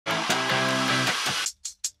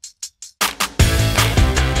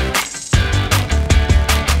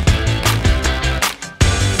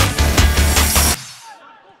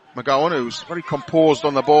McGowan, who's very composed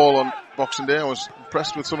on the ball on Boxing Day. I was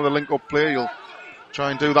impressed with some of the link-up play. He'll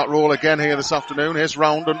try and do that role again here this afternoon. Here's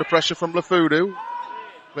Round under pressure from Lafudu.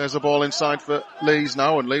 Plays the ball inside for Lees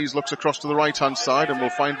now, and Lees looks across to the right-hand side and will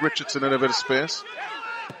find Richardson in a bit of space.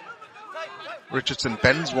 Richardson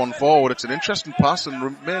bends one forward. It's an interesting pass, and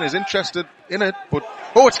Remain is interested in it, but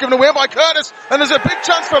it's given away by Curtis, and there's a big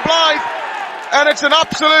chance for Blyth, and it's an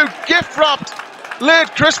absolute gift-wrapped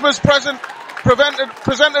late Christmas present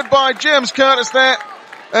presented by James Curtis there,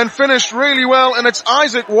 and finished really well. And it's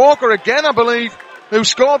Isaac Walker again, I believe, who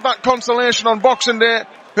scored that consolation on Boxing Day,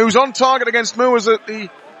 who's on target against Moors at the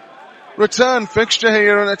return fixture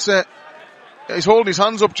here, and he's holding his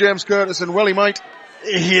hands up, James Curtis, and well he might.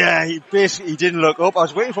 Yeah, he didn't look up. I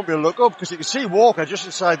was waiting for him to look up because you could see Walker just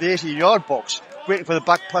inside the 18-yard box, waiting for the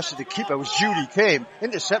back pass to the keeper. It was Judy came,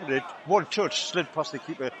 intercepted it, one touch, slid past the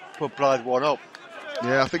keeper, put Blythe one up.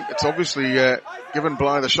 Yeah, I think it's obviously given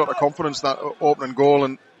Blythe a shot of confidence, that opening goal,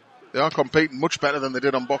 and they are competing much better than they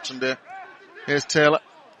did on Boxing Day. Here's Taylor.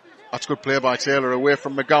 That's good play by Taylor away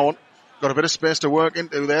from McGowan. Got a bit of space to work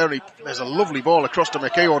into there. There's a lovely ball across to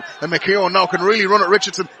McKeown, and McKeown now can really run at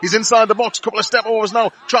Richardson. He's inside the box, couple of step overs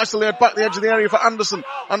now, tries to lay it back the edge of the area for Anderson.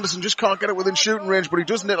 Anderson just can't get it within shooting range, but he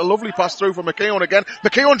does net a lovely pass through for McKeown again.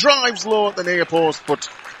 McKeown drives low at the near post, but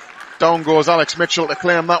down goes Alex Mitchell to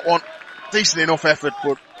claim that one. Decent enough effort,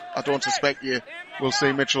 but I don't suspect you will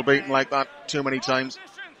see Mitchell beaten like that too many times.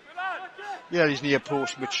 Yeah, his near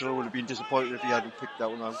post, Mitchell would have been disappointed if he hadn't picked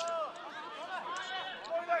that one out.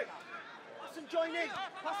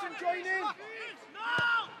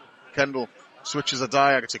 Kendall switches a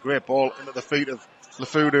diag. It's a great ball into the feet of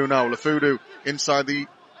Lafudu now. Lafudu inside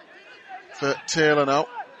for Taylor now.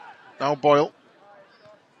 Now Boyle.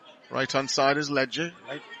 Right hand side is Ledger.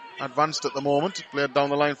 Advanced at the moment. Played down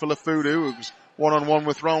the line for Lafudu, who's one-on-one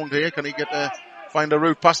with Round here. Can he find a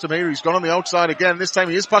route past him here? He's gone on the outside again. This time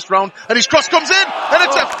he is past Round, and his cross comes in, and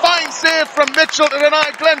it's a fine save from Mitchell to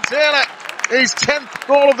deny Glenn Taylor his 10th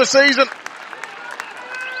goal of the season.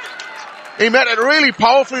 He met it really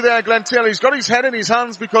powerfully there, Glenn Taylor. He's got his head in his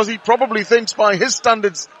hands because he probably thinks by his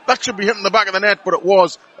standards that should be hitting the back of the net, but it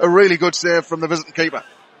was a really good save from the visiting keeper.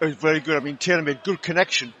 It was very good. I mean, Taylor made good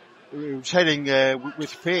connection. He was heading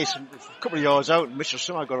with pace, and a couple of yards out, and Mitchell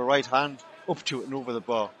somehow got a right hand up to it and over the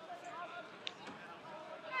bar.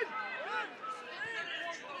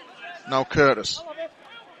 Now Curtis.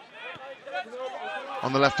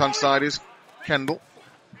 On the left-hand side is Kendall.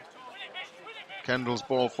 Kendall's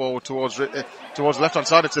ball forward towards the left-hand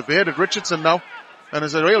side. It's evaded Richardson now. And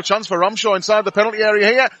there's a real chance for Ramshaw inside the penalty area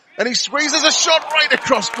here. And he squeezes a shot right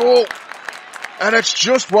across goal. And it's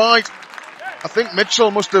just wide. I think Mitchell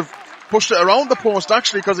must have pushed it around the post,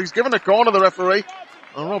 actually, because he's given a corner to the referee.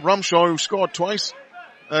 And Rob Ramshaw, who scored twice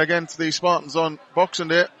against the Spartans on Boxing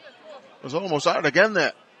Day, was almost at it again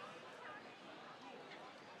there.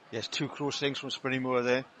 Yes, two close things from Spennymoor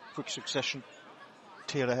there. Quick succession.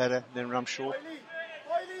 Taylor header, then Ramshaw.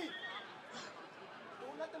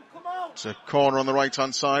 It's a corner on the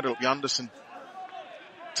right-hand side. It'll be Anderson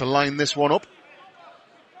to line this one up.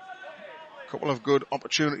 A couple of good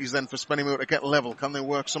opportunities then for Spennymoor to get level. Can they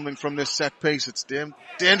work something from this set piece? It's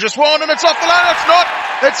dangerous one, and it's off the line. It's not.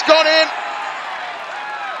 It's gone in.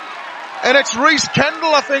 And it's Reece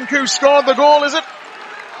Kendall, I think, who scored the goal, is it?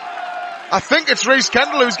 I think it's Reece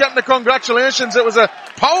Kendall who's getting the congratulations. It was a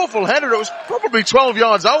powerful header. It was probably 12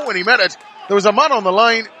 yards out when he met it. There was a man on the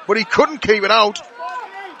line, but he couldn't keep it out.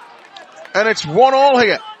 And it's 1-1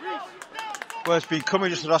 here. Well, it's been coming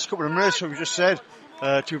just the last couple of minutes, so we just said.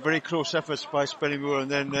 Two very close efforts by Spennymoor, and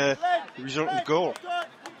then the resultant goal.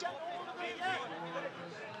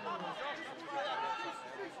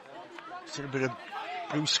 See a bit of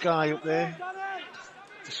blue sky up there.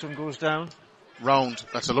 The sun goes down. Round.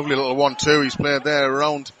 That's a lovely little 1-2 he's played there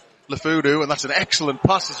around Lafudu, and that's an excellent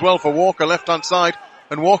pass as well for Walker, left-hand side.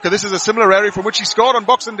 And Walker, this is a similar area from which he scored on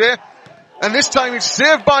Boxing Day. And this time it's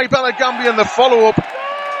saved by Belagambi, and the follow-up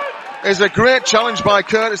is a great challenge by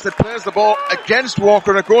Curtis that plays the ball against Walker,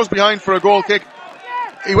 and it goes behind for a goal kick.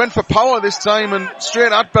 He went for power this time and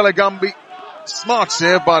straight at Belagambi. Smart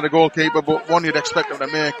save by the goalkeeper, but one you'd expect him to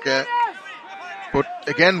make. But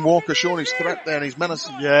again, Walker showing his threat there and his menace.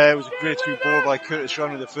 Yeah, it was a great through ball by Curtis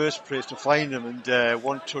Round in the first place to find him, and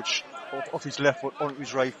one touch off his left foot onto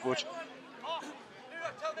his right foot.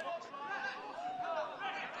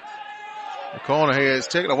 The corner here is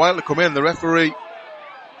taking a while to come in. The referee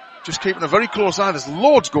just keeping a very close eye. There's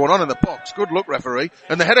loads going on in the box. Good luck, referee.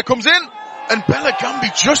 And the header comes in, and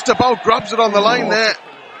Belagambi just about grabs it on the line there.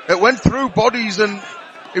 It went through bodies, and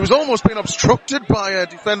he was almost being obstructed by a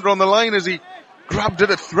defender on the line as he grabbed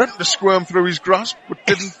it threatened to squirm through his grasp, but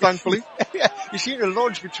didn't, thankfully. Yeah, you seem to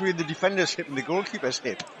lodge between the defender's hip and the goalkeeper's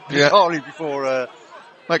hip. Yeah. Bizarrely before...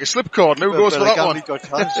 like a slipcord. Who goes for that one? Got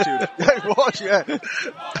hands to it. Yeah, it was, yeah.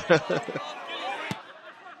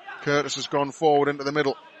 Curtis has gone forward into the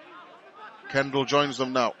middle. Kendall joins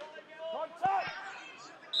them now.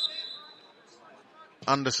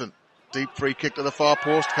 Anderson, deep free kick to the far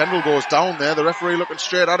post. Kendall goes down there. The referee looking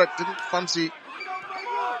straight at it. Didn't fancy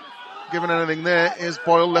giving anything there. Here's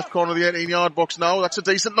Boyle, left corner of the 18-yard box now. That's a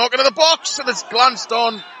decent knock into the box, and it's glanced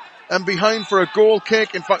on and behind for a goal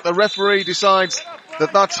kick. In fact, the referee decides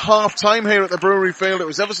that that's half time here at the Brewery Field. It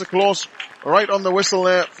was ever so close, right on the whistle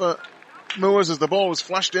there for Moors as the ball was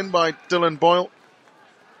flashed in by Dylan Boyle.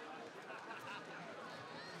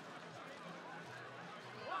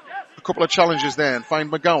 A couple of challenges there and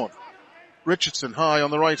find McGowan. Richardson high on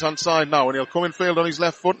the right hand side now, and he'll come in field on his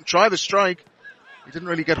left foot and try the strike. He didn't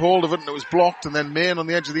really get hold of it and it was blocked, and then Main on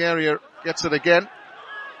the edge of the area gets it again.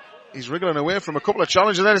 He's wriggling away from a couple of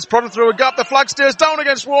challenges, and then it's prodded through a gap. The flag stays down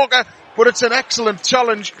against Walker, but it's an excellent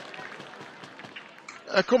challenge.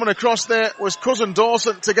 Coming across there was Cousin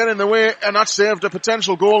Dawson to get in the way, and that saved a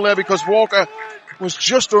potential goal there because Walker was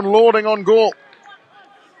just unloading on goal.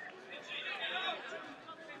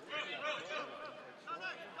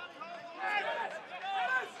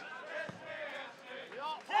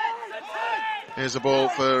 Here's a ball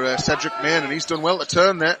for Cedric Main, and he's done well to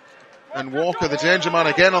turn there. And Walker, the danger man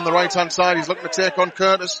again on the right-hand side. He's looking to take on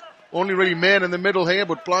Curtis. Only really Main in the middle here,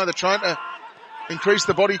 but Blyth are trying to increase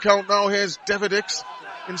the body count now. Here's Devidix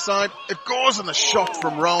inside. It goes, and the shot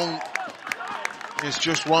from Round is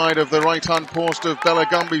just wide of the right-hand post of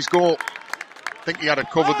Belagambi's goal. I think he had it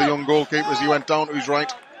covered, the young goalkeeper, as he went down to his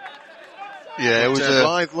right. Yeah, it was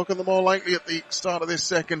Blyth looking the more likely at the start of this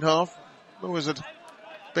second half. Moors had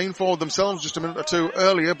been forward themselves just a minute or two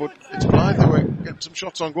earlier, but it's Blyth who are getting some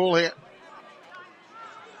shots on goal here.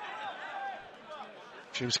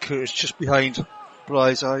 James Curtis just behind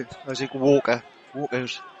Blyth. I think Walker.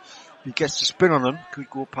 Walker's, he gets the spin on him, could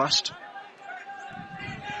go past.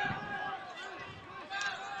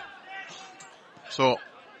 So,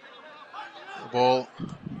 the ball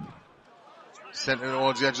sent in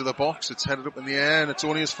towards the edge of the box. It's headed up in the air, and it's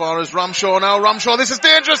only as far as Ramshaw now. Ramshaw, this is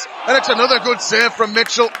dangerous, and it's another good save from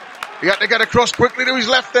Mitchell. He had to get across quickly to his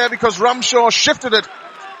left there because Ramshaw shifted it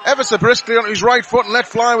ever so briskly on his right foot and let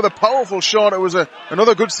fly with a powerful shot. It was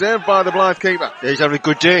another good save by the Blyth keeper. Yeah, he's having a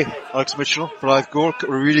good day, Alex Mitchell. Blyth goal,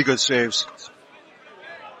 really good saves.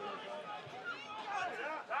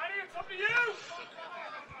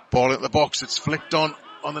 Ball at the box, it's flicked on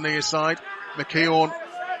the near side. McKeown,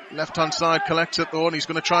 left-hand side, collects it though, and he's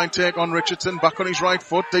going to try and take on Richardson, back on his right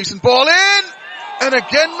foot. Decent ball in! And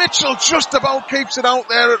again, Mitchell just about keeps it out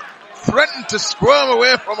there. It threatened to squirm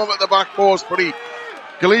away from him at the back post, but he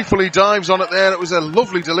gleefully dives on it there. It was a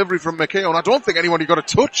lovely delivery from McKeown. I don't think anybody got a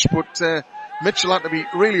touch, but Mitchell had to be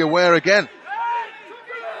really aware again.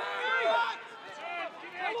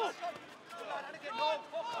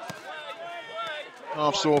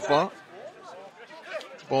 Half so far.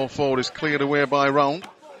 Ball forward is cleared away by Round.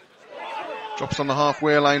 Drops on the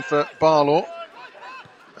halfway line for Barlow.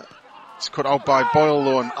 It's cut out by Boyle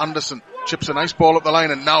though, and Anderson chips a nice ball up the line,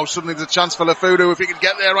 and now suddenly there's a chance for Lefudu. If he can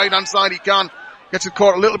get there right hand side, he can. Gets it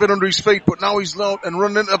caught a little bit under his feet, but now he's low and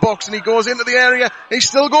running into the box, and he goes into the area. He's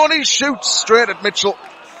still going, he shoots straight at Mitchell.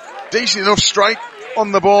 Decent enough strike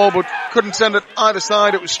on the ball, but couldn't send it either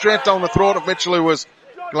side. It was straight down the throat of Mitchell, who was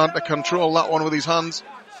glad to control that one with his hands.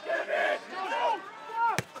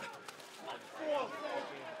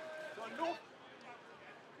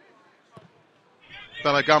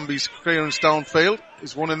 Belagambi's clearance downfield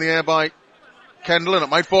is won in the air by Kendall, and it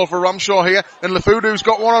might fall for Ramshaw here, and Lefudu's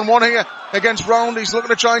got one-on-one here against Round. He's looking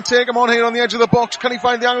to try and take him on here on the edge of the box. Can he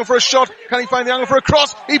find the angle for a shot? Can he find the angle for a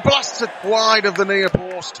cross? He blasts it wide of the near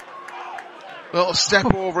post. Little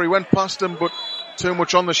step over, he went past him, but too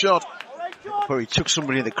much on the shot. Well, he took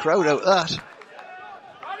somebody in the crowd out of that.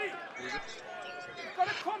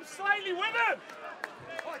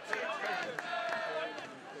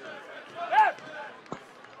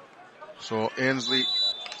 So Ainsley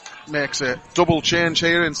makes a double change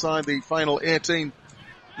here inside the final 19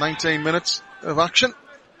 minutes of action.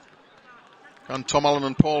 Can Tom Allen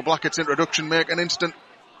and Paul Blackett's introduction make an instant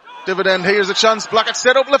dividend? Here's a chance. Blackett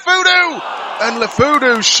set up Lefudu, and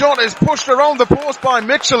Lefudu's shot is pushed around the post by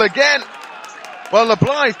Mitchell again. Well, the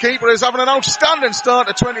Blyth keeper is having an outstanding start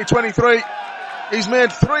to 2023. He's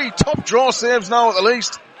made 3 top draw saves now at the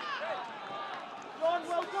least.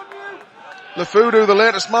 Lefudu, the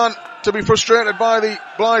latest man to be frustrated by the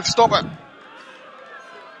Blyth stopper.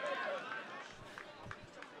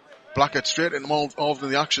 Blackett straight involved in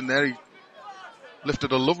the action there. He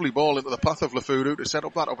lifted a lovely ball into the path of Lafudu to set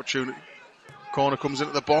up that opportunity. Corner comes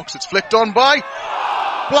into the box. It's flicked on by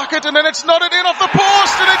Blackett, and then it's nodded in off the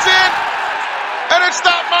post, and it's in. And it's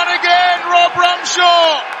that man again, Rob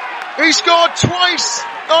Ramshaw. He scored twice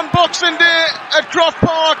on Boxing Day at Croft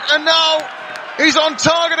Park, and now he's on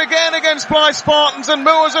target again against Blyth Spartans, and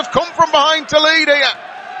Moors have come from behind to lead here.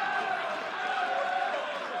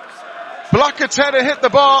 Blackett's header hit the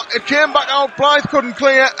bar, it came back out, Blyth couldn't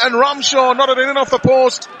clear, and Ramshaw nodded it in off the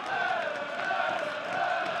post.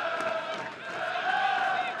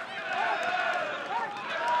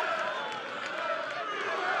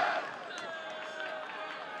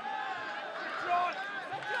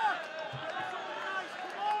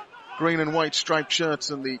 Green and white striped shirts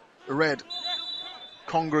and the red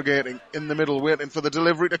congregating in the middle, waiting for the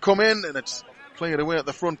delivery to come in, and it's cleared away at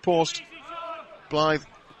the front post. Blyth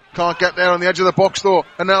can't get there on the edge of the box though,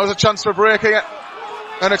 and now there's a chance for a break here.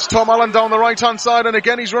 And it's Tom Allen down the right hand side, and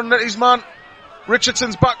again he's running at his man.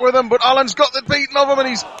 Richardson's back with him, but Allen's got the beating of him, and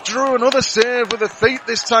he's drew another save with the feet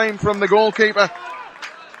this time from the goalkeeper.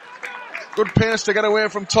 Good pace to get away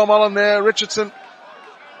from Tom Allen there. Richardson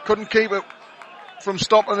couldn't keep it from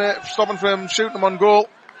stopping from shooting him on goal.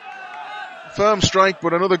 Firm strike,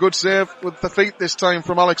 but another good save with the feet this time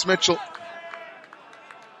from Alex Mitchell.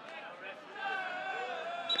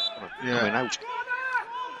 Coming out.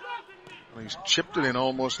 And he's chipped it in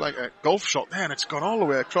almost like a golf shot there, and it's gone all the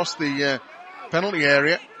way across the penalty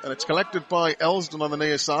area, and it's collected by Elsdon on the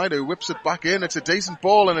near side, who whips it back in. It's a decent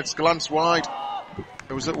ball, and it's glanced wide.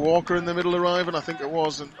 It was at Walker in the middle arriving, I think it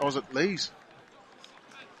was, or was it Lees?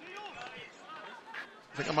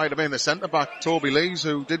 I think it might have been the centre-back, Toby Lees,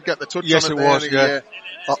 who did get the touch yes, on it. Yes, it was,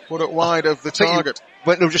 yeah. Put it wide of the target.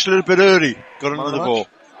 Went no, just a little bit early, got under the ball.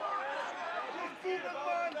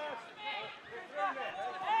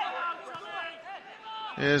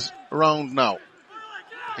 Here's round now.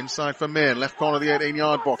 Inside for Main, left corner of the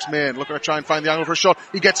 18-yard box. Main looking to try and find the angle for a shot.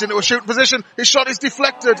 He gets into a shooting position. His shot is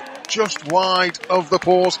deflected just wide of the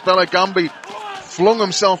post. Belagambi flung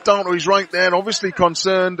himself down to his right there, obviously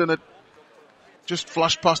concerned, and it just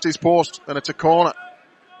flashed past his post, and it's a corner.